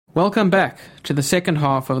Welcome back to the second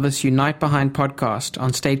half of this Unite Behind podcast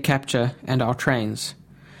on state capture and our trains.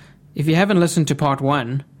 If you haven't listened to part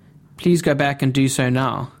 1, please go back and do so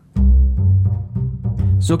now.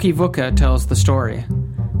 Zukie Vuka tells the story.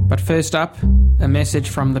 But first up, a message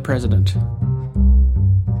from the President.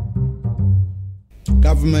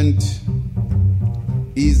 Government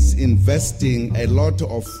is investing a lot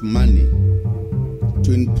of money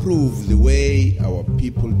to improve the way our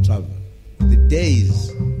people travel. The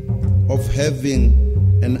days of having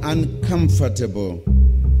an uncomfortable,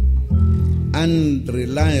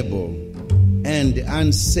 unreliable, and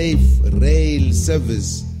unsafe rail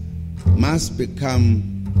service must become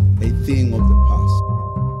a thing of the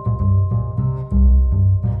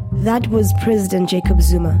past. That was President Jacob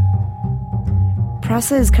Zuma.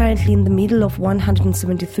 PRASA is currently in the middle of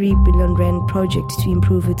 173 billion rand project to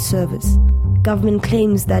improve its service. Government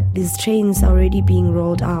claims that these trains are already being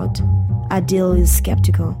rolled out. Adil is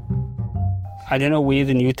skeptical. I don't know where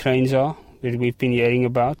the new trains are that we've been hearing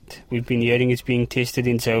about. We've been hearing it's being tested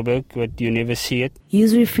in Joburg, but you never see it.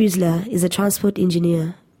 Yusry Frizlar is a transport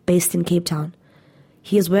engineer based in Cape Town.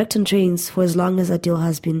 He has worked on trains for as long as Adil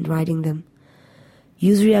has been riding them.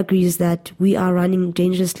 Yusry agrees that we are running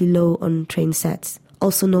dangerously low on train sets,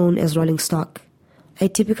 also known as rolling stock. A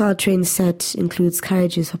typical train set includes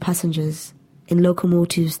carriages for passengers and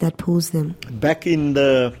locomotives that pulls them. Back in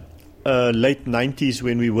the late 90s,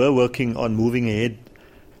 when we were working on moving ahead,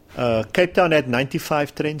 Cape Town had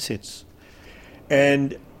 95 train sets.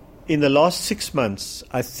 And in the last 6 months,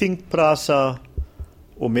 I think PRASA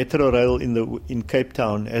or Metro Rail in Cape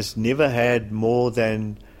Town has never had more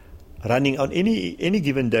than running on any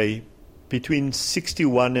given day between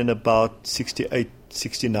 61 and about 68,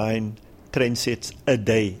 69 train sets a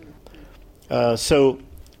day. So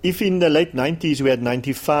if in the late 90s we had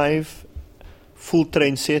 95 full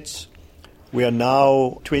train sets, we are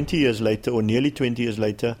now 20 years later, or nearly 20 years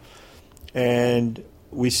later, and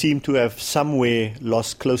we seem to have somewhere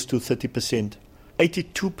lost close to 30%.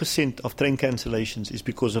 82% of train cancellations is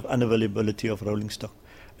because of unavailability of rolling stock.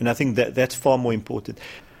 And I think that's far more important.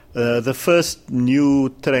 The first new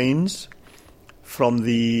trains from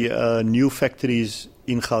the new factories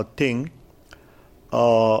in Gauteng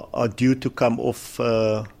are due to come off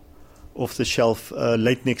the shelf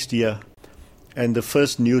late next year. And the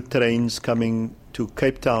first new trains coming to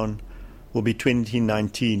Cape Town will be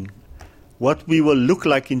 2019. What we will look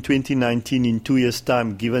like in 2019 in 2 years'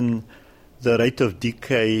 time, given the rate of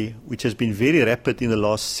decay, which has been very rapid in the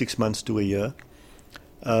last 6 months to a year,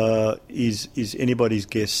 is anybody's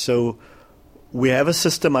guess. So we have a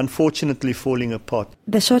system unfortunately falling apart.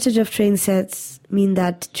 The shortage of train sets mean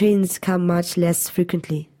that trains come much less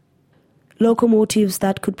frequently. Locomotives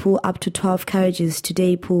that could pull up to 12 carriages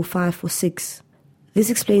today pull 5 or 6. This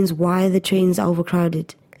explains why the trains are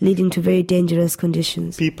overcrowded, leading to very dangerous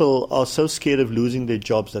conditions. People are so scared of losing their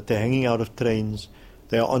jobs that they're hanging out of trains.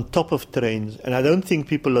 They are on top of trains. And I don't think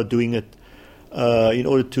people are doing it in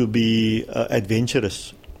order to be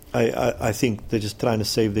adventurous. I think they're just trying to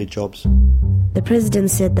save their jobs. The president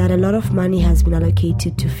said that a lot of money has been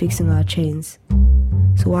allocated to fixing our trains.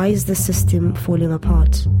 So why is the system falling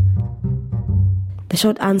apart? The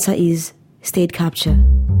short answer is state capture.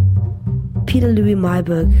 Pieter-Louis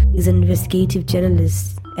Myburgh is an investigative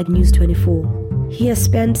journalist at News 24. He has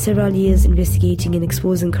spent several years investigating and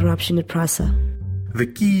exposing corruption at PRASA. The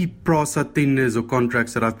key PRASA tenders or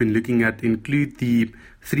contracts that I've been looking at include the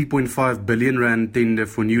 3.5 billion rand tender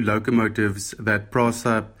for new locomotives that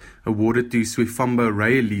PRASA awarded to Swifambo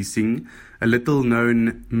Rail Leasing, a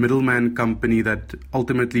little-known middleman company that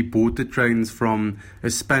ultimately bought the trains from a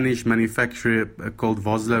Spanish manufacturer called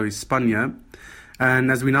Voslo España.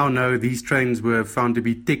 And as we now know, these trains were found to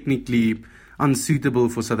be technically unsuitable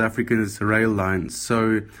for South Africa's rail lines.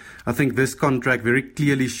 So I think this contract very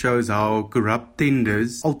clearly shows how corrupt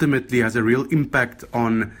tenders ultimately has a real impact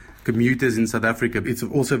on commuters in South Africa. It's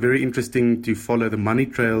also very interesting to follow the money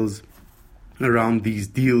trails around these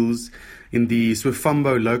deals. In the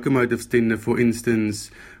Swifambo locomotives tender, for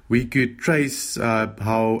instance, we could trace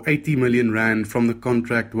how 80 million rand from the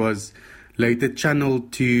contract was later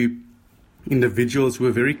channeled to individuals who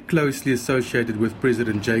were very closely associated with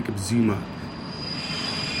President Jacob Zuma.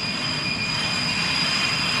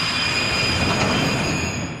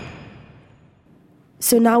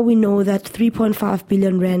 So now we know that 3.5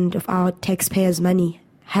 billion rand of our taxpayers' money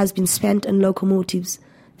has been spent on locomotives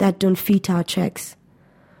that don't fit our tracks.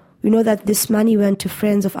 We know that this money went to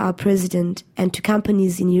friends of our president and to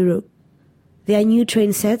companies in Europe. There are new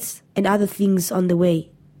train sets and other things on the way,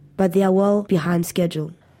 but they are well behind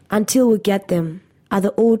schedule. Until we get them, are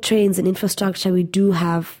the old trains and infrastructure we do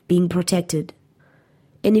have being protected?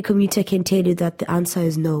 Any commuter can tell you that the answer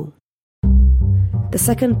is no. The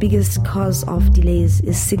second biggest cause of delays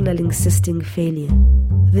is signaling system failure.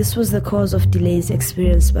 This was the cause of delays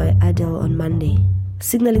experienced by Adele on Monday.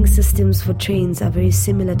 Signaling systems for trains are very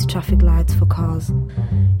similar to traffic lights for cars.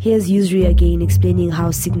 Here's Yusry again explaining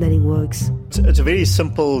how signaling works. It's a very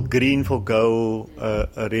simple green for go,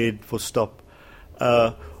 red for stop.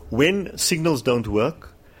 When signals don't work,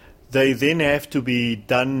 they then have to be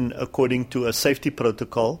done according to a safety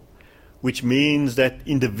protocol, which means that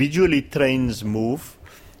individually trains move,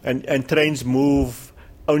 and trains move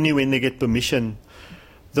only when they get permission.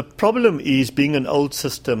 The problem is, being an old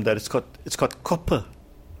system, that it's got copper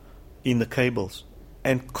in the cables,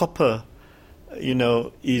 and copper,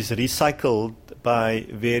 is recycled by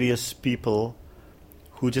various people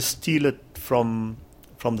who just steal it from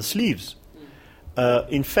the sleeves.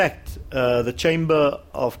 In fact, the Chamber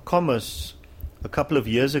of Commerce a couple of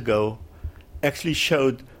years ago actually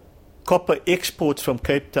showed copper exports from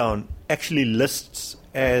Cape Town actually lists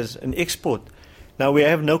as an export. Now, we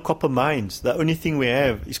have no copper mines. The only thing we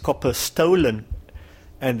have is copper stolen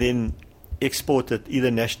and then exported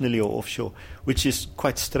either nationally or offshore, which is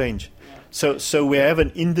quite strange. So we have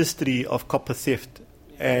an industry of copper theft,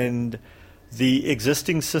 and the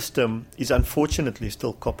existing system is unfortunately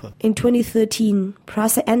still copper. In 2013,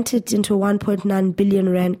 PRASA entered into a 1.9 billion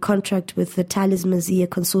rand contract with the Thales Mazia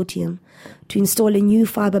Consortium to install a new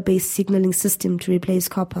fiber-based signaling system to replace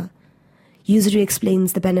copper. Yusry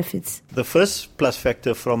explains the benefits. The first plus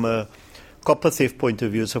factor from a copper theft point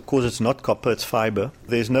of view is, of course, it's not copper, it's fiber.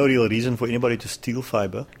 There's no real reason for anybody to steal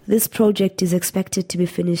fiber. This project is expected to be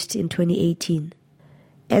finished in 2018.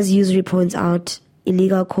 As Yusry points out,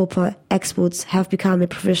 illegal copper exports have become a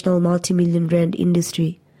professional multi-million rand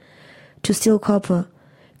industry. To steal copper,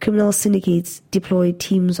 criminal syndicates deploy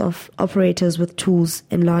teams of operators with tools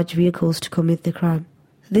and large vehicles to commit the crime.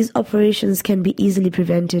 These operations can be easily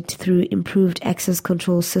prevented through improved access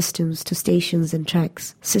control systems to stations and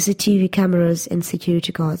tracks, CCTV cameras and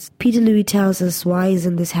security guards. Pieter-Louis tells us, why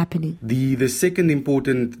isn't this happening? The second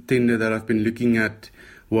important tender that I've been looking at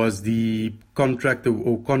was the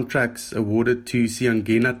contracts awarded to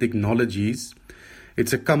Siangena Technologies.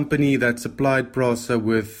 It's a company that supplied PRASA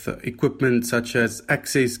with equipment such as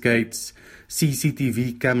access gates,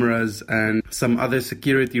 CCTV cameras, and some other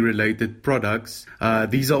security-related products.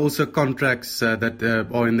 These are also contracts that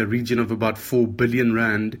are in the region of about 4 billion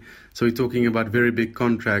rand. So we're talking about very big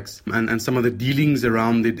contracts. And some of the dealings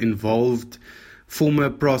around it involved former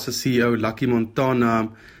PRASA CEO Lucky Montana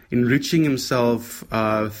enriching himself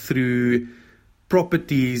through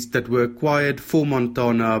properties that were acquired for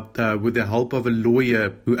Montana with the help of a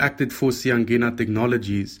lawyer who acted for Siangena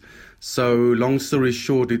Technologies. So, long story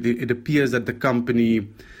short, it appears that the company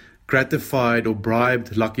gratified or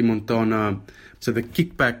bribed Lucky Montana, so the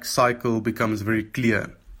kickback cycle becomes very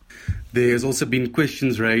clear. There's also been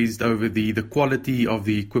questions raised over the quality of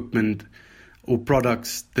the equipment or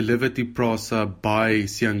products delivered to PRASA by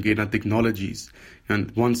Siangena Technologies. And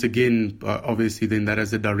once again, obviously, then that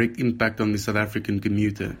has a direct impact on the South African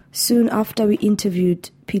commuter. Soon after we interviewed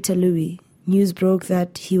Pieter-Louis, news broke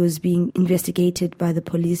that he was being investigated by the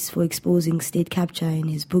police for exposing state capture in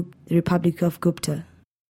his book, The Republic of Gupta.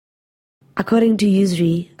 According to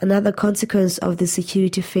Yusry, another consequence of the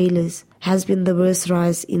security failures has been the worst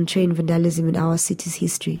rise in train vandalism in our city's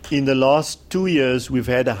history. In the last 2 years, we've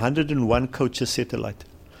had 101 coaches satellite.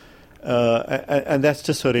 And that's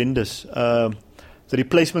just horrendous. The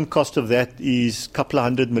replacement cost of that is a couple of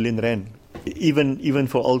 100 million rand, even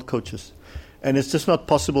for old coaches. And it's just not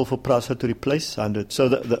possible for PRASA to replace 100. So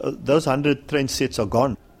those 100 train sets are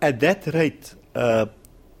gone. At that rate,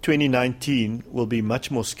 2019 will be much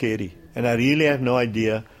more scary. And I really have no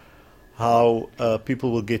idea how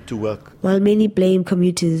people will get to work. While many blame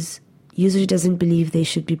commuters, Yusry doesn't believe they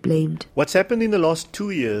should be blamed. What's happened in the last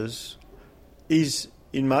 2 years is,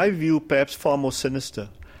 in my view, perhaps far more sinister.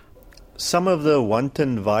 Some of the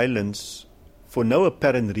wanton violence, for no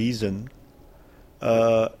apparent reason,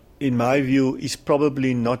 in my view, is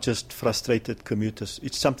probably not just frustrated commuters.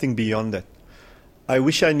 It's something beyond that. I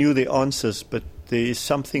wish I knew the answers, but there is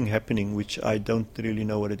something happening which I don't really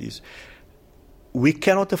know what it is. We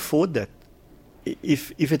cannot afford that.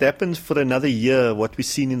 If it happens for another year, what we've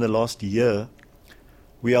seen in the last year,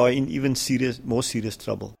 we are in even more serious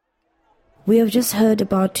trouble. We have just heard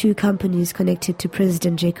about 2 companies connected to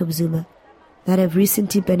President Jacob Zuma that have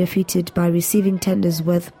recently benefited by receiving tenders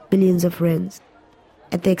worth billions of rands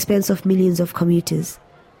at the expense of millions of commuters.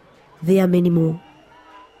 There are many more.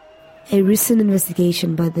 A recent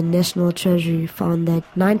investigation by the National Treasury found that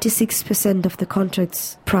 96% of the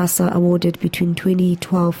contracts PRASA awarded between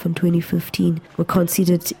 2012 and 2015 were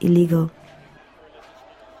considered illegal.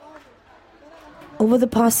 Over the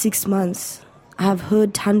past 6 months, I have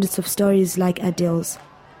heard hundreds of stories like Adele's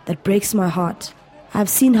that breaks my heart. I have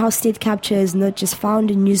seen how state capture is not just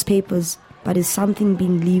found in newspapers, but is something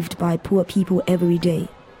being lived by poor people every day.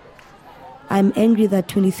 I am angry that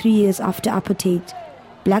 23 years after apartheid,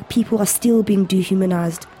 black people are still being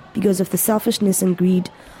dehumanized because of the selfishness and greed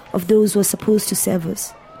of those who are supposed to serve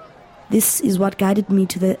us. This is what guided me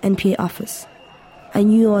to the NPA office. I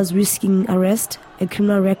knew I was risking arrest, a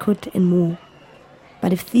criminal record and more.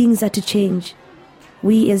 But if things are to change,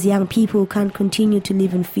 we as young people can't continue to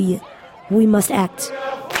live in fear. We must act.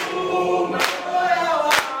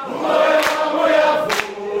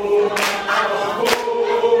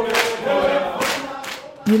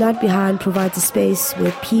 Unite Behind provides a space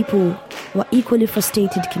where people who are equally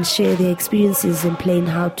frustrated can share their experiences and plan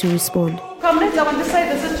how to respond. Comrades, I want to say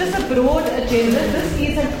this is just a broad agenda. This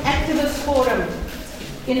is an activist forum.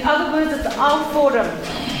 In other words, it's our forum.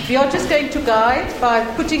 We are just going to guide by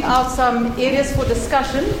putting out some areas for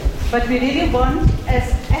discussion, but we really want,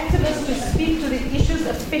 as activists, to speak to the issues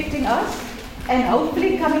affecting us, and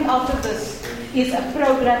hopefully coming out of this is a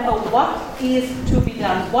program of what is to be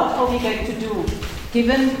done. What are we going to do,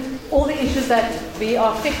 given all the issues that we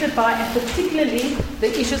are affected by, and particularly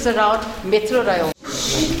the issues around Metro Rail.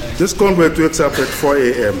 This comrade wakes up at 4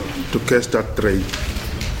 a.m. to catch that train.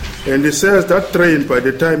 And he says that train, by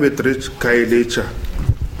the time it reaches Khayelitsha,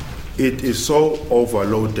 it is so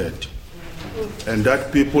overloaded. And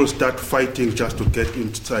that people start fighting just to get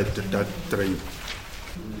inside that train.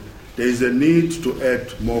 There is a need to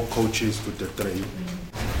add more coaches to the train.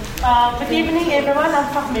 Good evening, everyone. I'm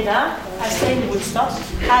Fahmina. I stay in Woodstock.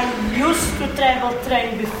 I used to travel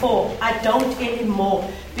train before. I don't anymore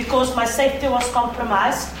because my safety was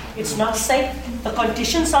compromised. It's not safe. The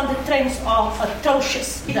conditions on the trains are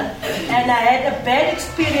atrocious. And I had a bad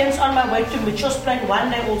experience on my way to Mitchell's Plain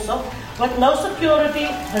one day also, with no security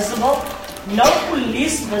visible, no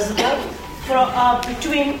police visible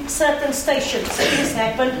between certain stations. Things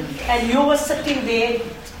happened, and you were sitting there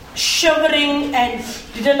shivering and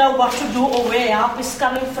didn't know what to do or where help is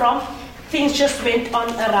coming from. Things just went on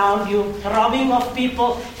around you, robbing of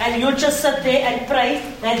people, and you just sit there and pray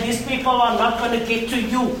that these people are not going to get to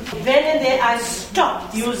you. Then and there I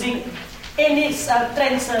stopped using any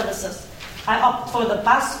train services. I opt for the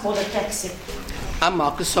bus or the taxi. I'm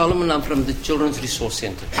Marcus Solomon. I'm from the Children's Resource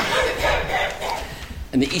Center.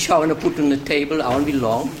 And the issue I want to put on the table, I won't be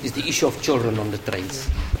long, is the issue of children on the trains.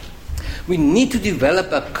 We need to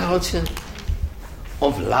develop a culture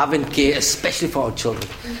of love and care, especially for our children.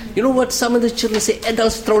 You know what some of the children say?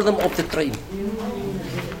 Adults throw them off the train.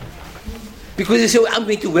 Because they say, well, I'm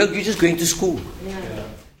going to work, you're just going to school.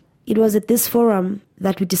 It was at this forum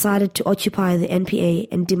that we decided to occupy the NPA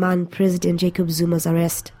and demand President Jacob Zuma's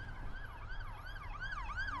arrest.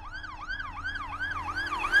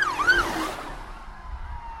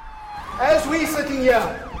 As we sitting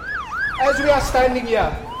here, as we are standing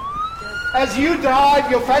here, as you drive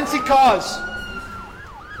your fancy cars,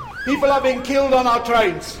 people are being killed on our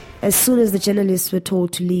trains. As soon as the journalists were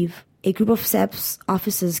told to leave, a group of SAPS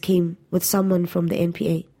officers came with someone from the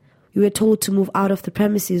NPA. We were told to move out of the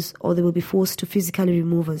premises or they will be forced to physically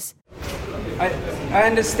remove us. I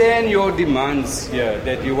understand your demands here,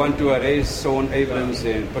 that you want to arrest Sean Abrams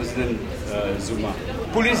and President Zuma.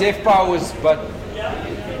 Police have powers, but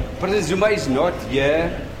President Zuma is not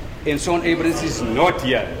here and Sean Abrams is not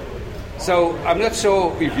here. So I'm not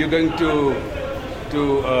sure if you're going to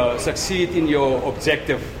succeed in your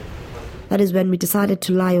objective. That is when we decided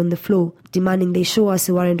to lie on the floor, demanding they show us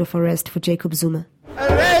a warrant of arrest for Jacob Zuma.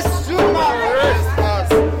 Arrest Zuma! Arrest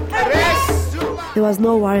us! Arrest Zuma! There was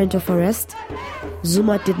no warrant of arrest.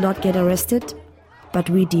 Zuma did not get arrested, but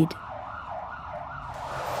we did.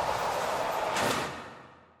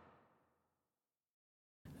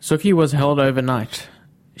 Zukie was held overnight.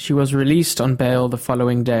 She was released on bail the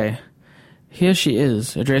following day. Here she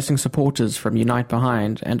is, addressing supporters from Unite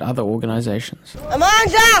Behind and other organizations.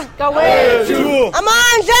 Amandla!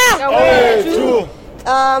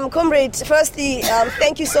 Amandla! Comrade, firstly,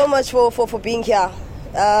 thank you so much for being here.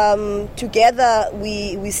 Together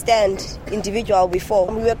we stand, individual before.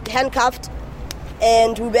 We were handcuffed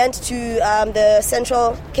and we went to the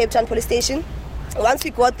Central Cape Town police station. Once we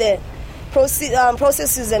got there,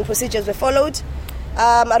 processes and procedures were followed.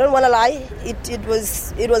 I don't want to lie,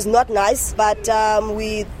 it was not nice, but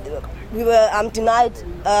we were denied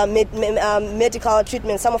medical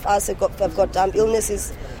treatment. Some of us have got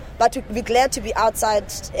illnesses, but we're glad to be outside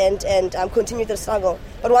and continue the struggle.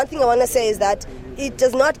 But one thing I want to say is that it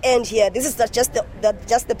does not end here. This is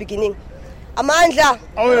just the beginning. Amandla!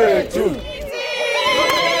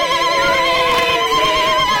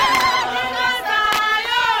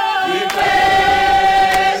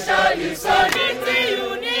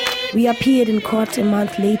 We appeared in court a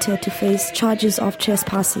month later to face charges of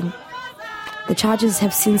trespassing. The charges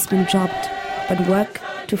have since been dropped, but work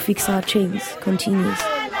to fix our trains continues.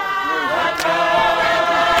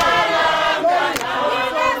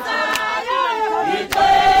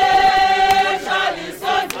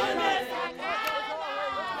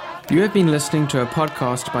 You have been listening to a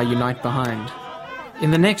podcast by Unite Behind.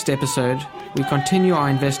 In the next episode, we continue our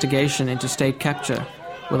investigation into state capture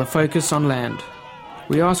with a focus on land.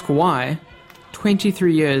 We ask why,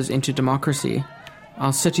 23 years into democracy,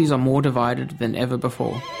 our cities are more divided than ever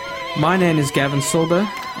before. My name is Gavin Silber,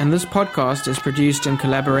 and this podcast is produced in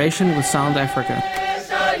collaboration with Sound Africa.